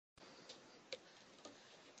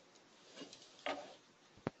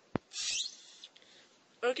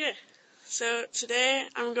Okay, so today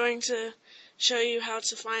I'm going to show you how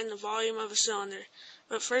to find the volume of a cylinder.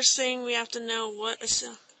 But first thing we have to know what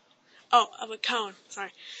of a cone,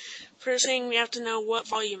 sorry. First thing we have to know what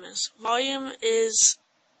volume is. Volume is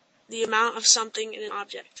the amount of something in an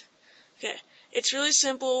object. Okay, it's really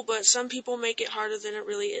simple, but some people make it harder than it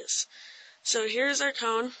really is. So here's our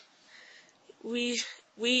cone. We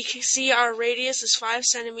see our radius is 5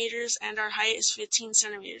 centimeters and our height is 15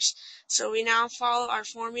 centimeters. So we now follow our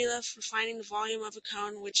formula for finding the volume of a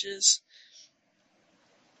cone, which is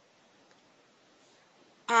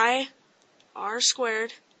pi r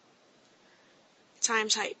squared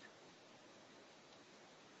times height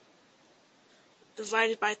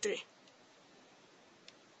divided by 3.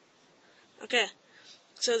 Okay,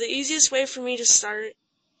 so the easiest way for me to start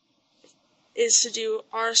is to do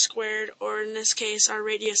r squared, or in this case our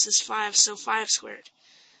radius is 5, so 5 squared.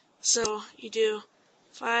 So you do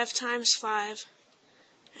 5 times 5,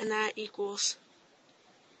 and that equals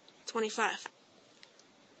 25.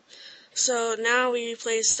 So now we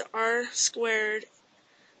replace the r squared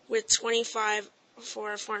with 25 for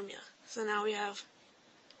our formula. So now we have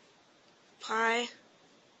pi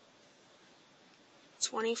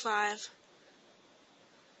 25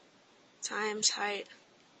 times height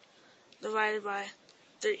divided by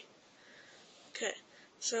 3. Okay,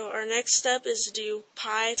 so our next step is to do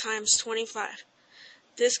pi times 25.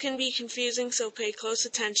 This can be confusing, so pay close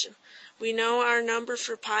attention. We know our number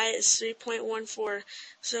for pi is 3.14,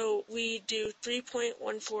 so we do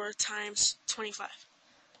 3.14 times 25.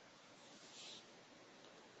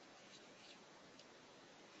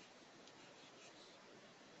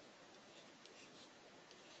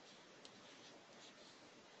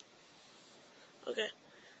 Okay,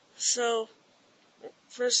 so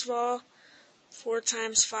first of all, 4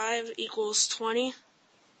 times 5 equals 20.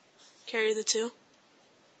 Carry the 2.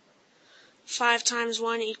 5 times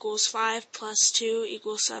 1 equals 5 plus 2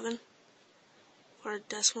 equals 7. Or a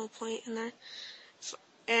decimal point in there.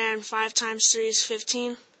 And 5 times 3 is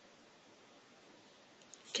 15.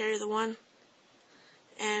 Carry the 1.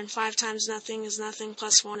 And 5 times nothing is nothing,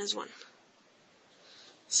 plus 1 is 1.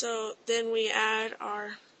 So then we add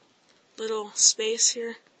our little space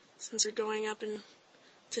here, since we're going up into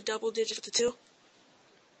double digits with the 2.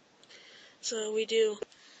 So we do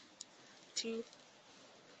 2.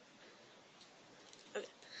 Okay.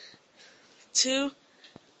 2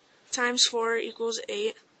 times 4 equals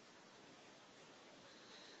 8.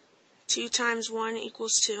 2 times 1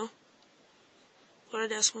 equals 2. Put a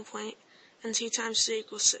decimal point. And 2 times 3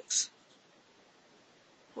 equals 6.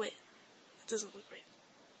 Wait, that doesn't look right.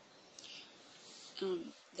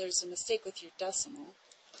 There's a mistake with your decimal.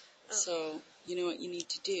 Oh. So, you know what you need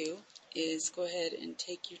to do is go ahead and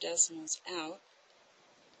take your decimals out.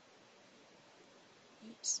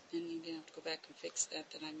 Oops, and you're going to have to go back and fix that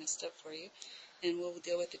I messed up for you. And we'll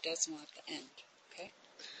deal with the decimal at the end, okay?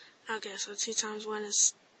 Okay, so 2 times 1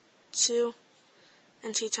 is 2,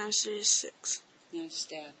 and 2 times 3 is 6. Now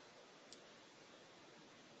just add.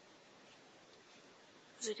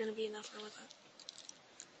 Is it going to be enough for with that?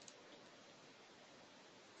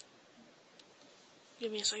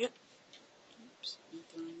 Give me a second. Oops, went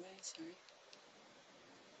the wrong way, sorry.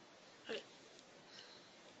 Okay.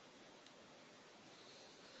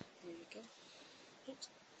 There you go. Oops.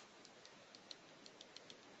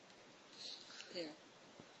 There.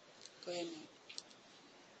 Go ahead now.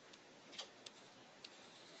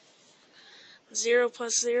 0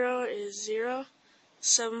 plus 0 is 0.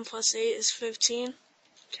 7 plus 8 is 15.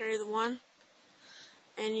 Carry the 1.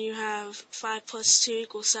 And you have 5 plus 2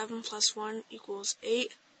 equals 7, plus 1 equals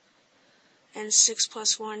 8. And 6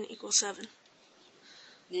 plus 1 equals 7.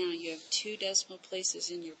 Now you have 2 decimal places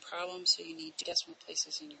in your problem, so you need 2 decimal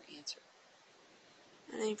places in your answer.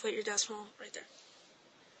 And then you put your decimal right there,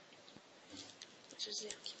 which is the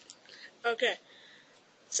answer. Okay,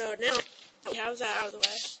 so now we have that out of the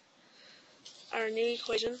way. Our new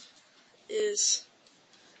equation is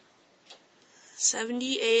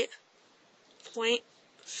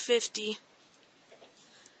 78.50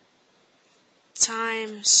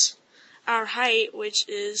 times our height, which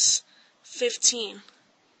is 15,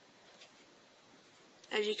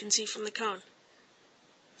 as you can see from the cone.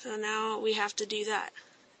 So now we have to do that.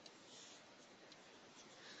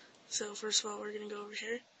 So first of all, we're going to go over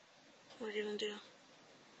here. We're going to do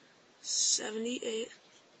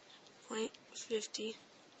 78.50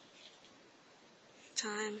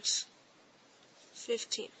 times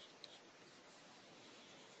 15.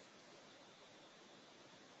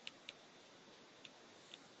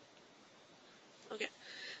 Okay,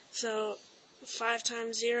 so 5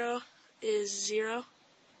 times 0 is 0.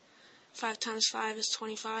 5 times 5 is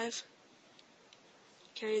 25.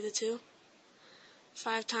 carry the 2.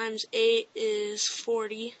 5 times 8 is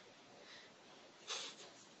 40.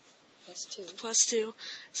 Plus 2.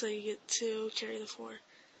 So you get 2, carry the 4.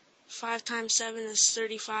 5 times 7 is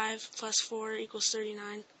 35. Plus 4 equals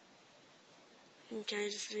 39. And carry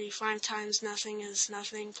the 3. 5 times nothing is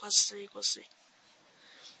nothing. Plus 3 equals 3.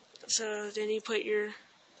 So then you put your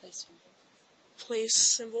place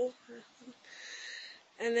symbol.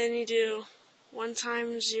 And then you do 1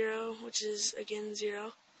 times 0, which is again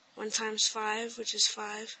 0. 1 times 5, which is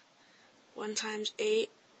 5. 1 times 8,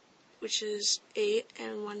 which is 8.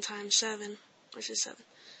 And 1 times 7, which is 7.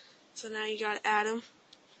 So now you got to add them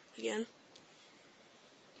again.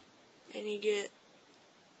 And you get...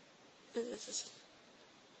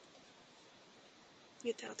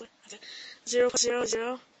 Get that out there. Okay. 0 plus 0 is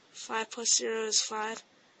 0. 5 plus 0 is 5.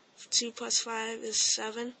 2 plus 5 is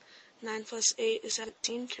 7. 9 plus 8 is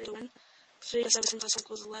 17. Carry the 1. 3 plus 7 plus 1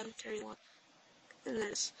 equals 11. Carry the 1. And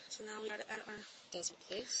there's... So now we got to add our... Decimal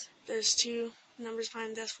place. There's 2 numbers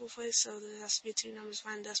behind decimal place, so there has to be 2 numbers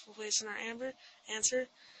behind decimal place in our answer.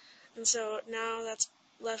 And so now that's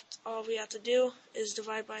left. All we have to do is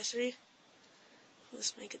divide by 3.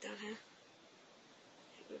 Let's make it down here.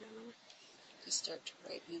 Go down over. Just start to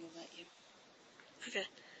write and it'll let you. Okay,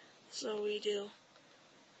 so we do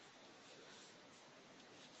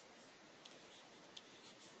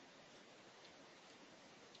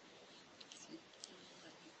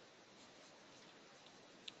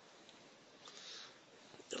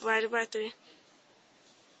divided by 3,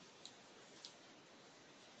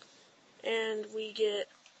 and we get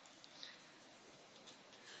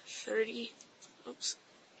 30. Oops.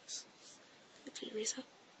 Reset.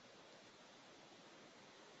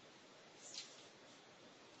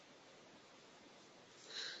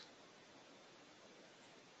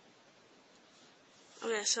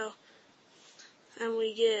 Okay, so and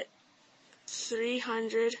we get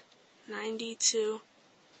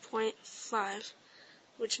 392.5,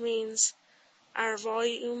 which means our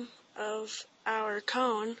volume of our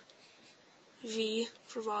cone, V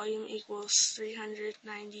for volume, equals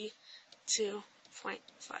 392.5.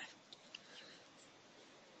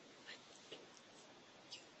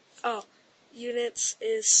 Oh, units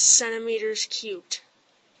is centimeters cubed.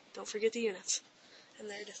 Don't forget the units. And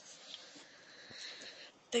there it is.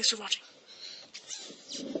 Thanks for watching.